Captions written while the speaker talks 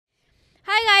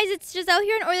Hi guys, it's Giselle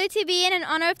here on OilerTV, and in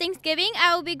honor of Thanksgiving,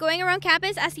 I will be going around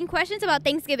campus asking questions about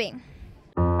Thanksgiving.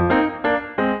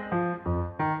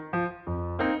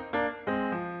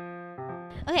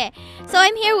 Okay, so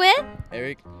I'm here with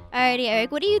Eric. Alrighty,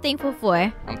 Eric. What are you thankful for?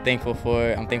 I'm thankful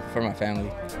for my family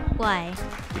Why?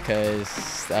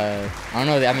 because I don't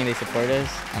know. I mean, they support us.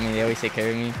 I mean, they always take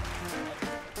care of me.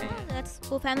 That's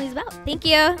what family's about. Thank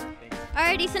you.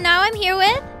 Alrighty, so now I'm here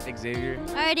with Xavier.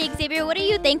 Alrighty, Xavier. What are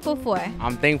you thankful for?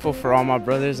 I'm thankful for all my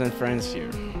brothers and friends here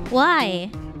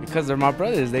Why? because they're my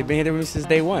brothers. They've been here with me since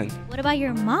day one. What about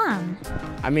your mom?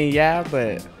 I mean, yeah,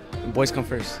 but boys come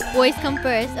first. Boys come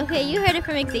first. Okay, you heard it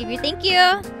from Xavier. Thank you.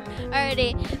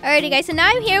 Alrighty, guys. So now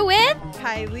I'm here with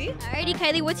Kylie. Alrighty,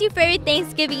 Kylie. What's your favorite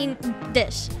Thanksgiving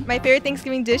dish? My favorite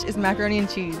Thanksgiving dish is macaroni and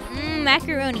cheese.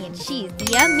 Macaroni and cheese.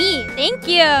 Yummy. Thank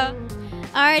you.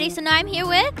 Alrighty, so now I'm here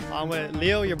with I'm with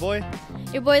Leo, your boy.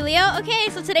 your boy Leo. Okay,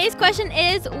 so today's question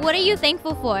is, what are you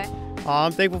thankful for?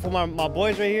 I'm thankful for my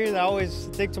boys right here that always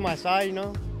stick to my side, you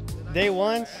know. Day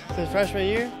one since freshman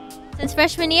year. Since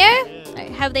freshman year? Yeah.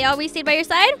 Have they always stayed by your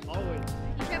side? Always.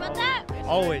 You sure about that?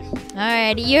 Always.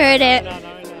 Alrighty, you heard it.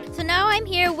 No. So now I'm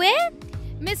here with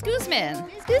Miss Guzman.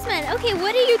 Ms. Guzman. Okay,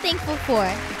 what are you thankful for?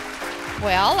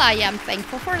 Well, I am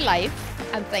thankful for life.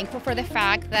 I'm thankful for the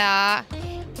fact that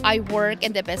I work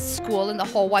in the best school in the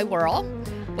whole wide world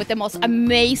with the most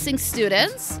amazing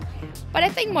students. But I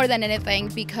think more than anything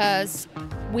because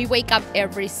we wake up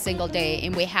every single day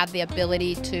and we have the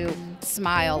ability to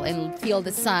smile and feel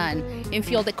the sun and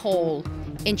feel the cold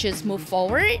and just move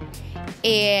forward.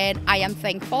 And I am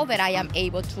thankful that I am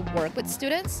able to work with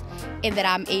students and that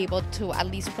I'm able to at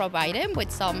least provide them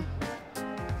with some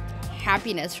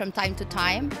happiness from time to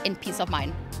time and peace of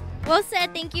mind. Well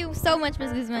said. Thank you so much,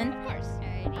 Ms. Guzman. Of course.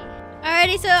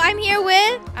 Alrighty, so I'm here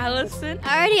with Allison.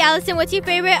 Alrighty, Allison. What's your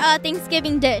favorite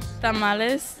Thanksgiving dish?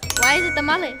 Tamales. Why is it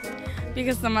tamales?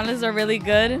 Because tamales are really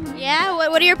good. Yeah,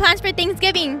 what are your plans for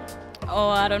Thanksgiving? Oh,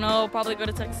 I don't know. Probably go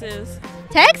to Texas.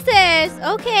 Texas!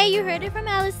 Okay, you heard it from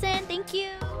Allison. Thank you.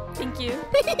 Thank you.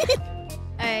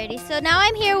 Alrighty, so now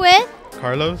I'm here with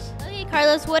Carlos. Okay,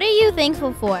 Carlos, what are you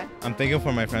thankful for? I'm thankful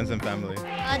for my friends and family. Do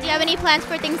you have any plans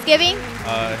for Thanksgiving?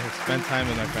 Spend time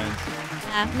with my friends.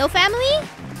 No family?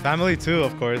 Family too,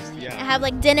 of course. Yeah. Have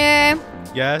like dinner?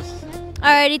 Yes.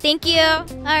 Alrighty, thank you.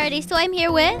 Alrighty, so I'm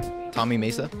here with Tommy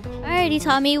Mesa. Alrighty,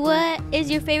 Tommy, what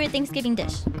is your favorite Thanksgiving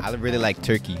dish? I really like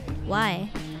turkey. Why?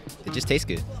 It just tastes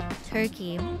good.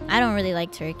 Turkey. I don't really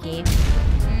like turkey.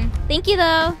 Thank you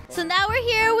though. So now we're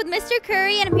here with Mr.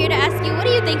 Curry, and I'm here to ask you, what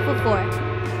are you thankful for?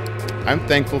 I'm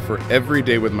thankful for every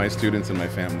day with my students and my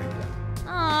family.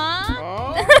 Aww.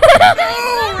 Oh,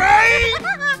 right?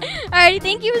 Alrighty,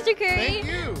 thank you, Mr. Curry. Thank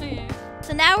you. Okay.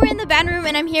 So now we're in the band room,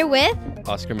 and I'm here with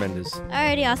Oscar Mendez.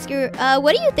 Alrighty, Oscar.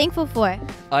 What are you thankful for?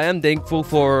 I am thankful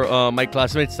for my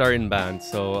classmates are in band,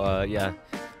 so yeah,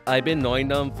 I've been knowing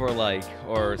them for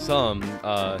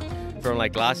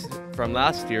from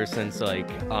last year since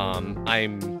I'm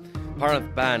part of the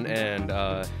band, and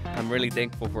I'm really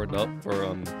thankful for them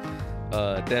of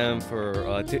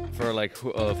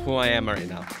who I am right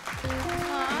now.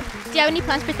 Do you have any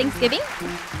plans for Thanksgiving?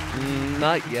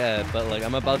 Not yet, but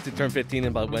I'm about to turn 15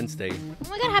 about Wednesday. Oh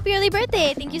my god, happy early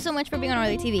birthday. Thank you so much for being on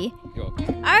OilerTV. You're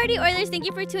welcome. Alrighty, Oilers, thank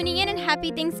you for tuning in, and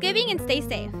happy Thanksgiving, and stay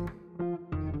safe.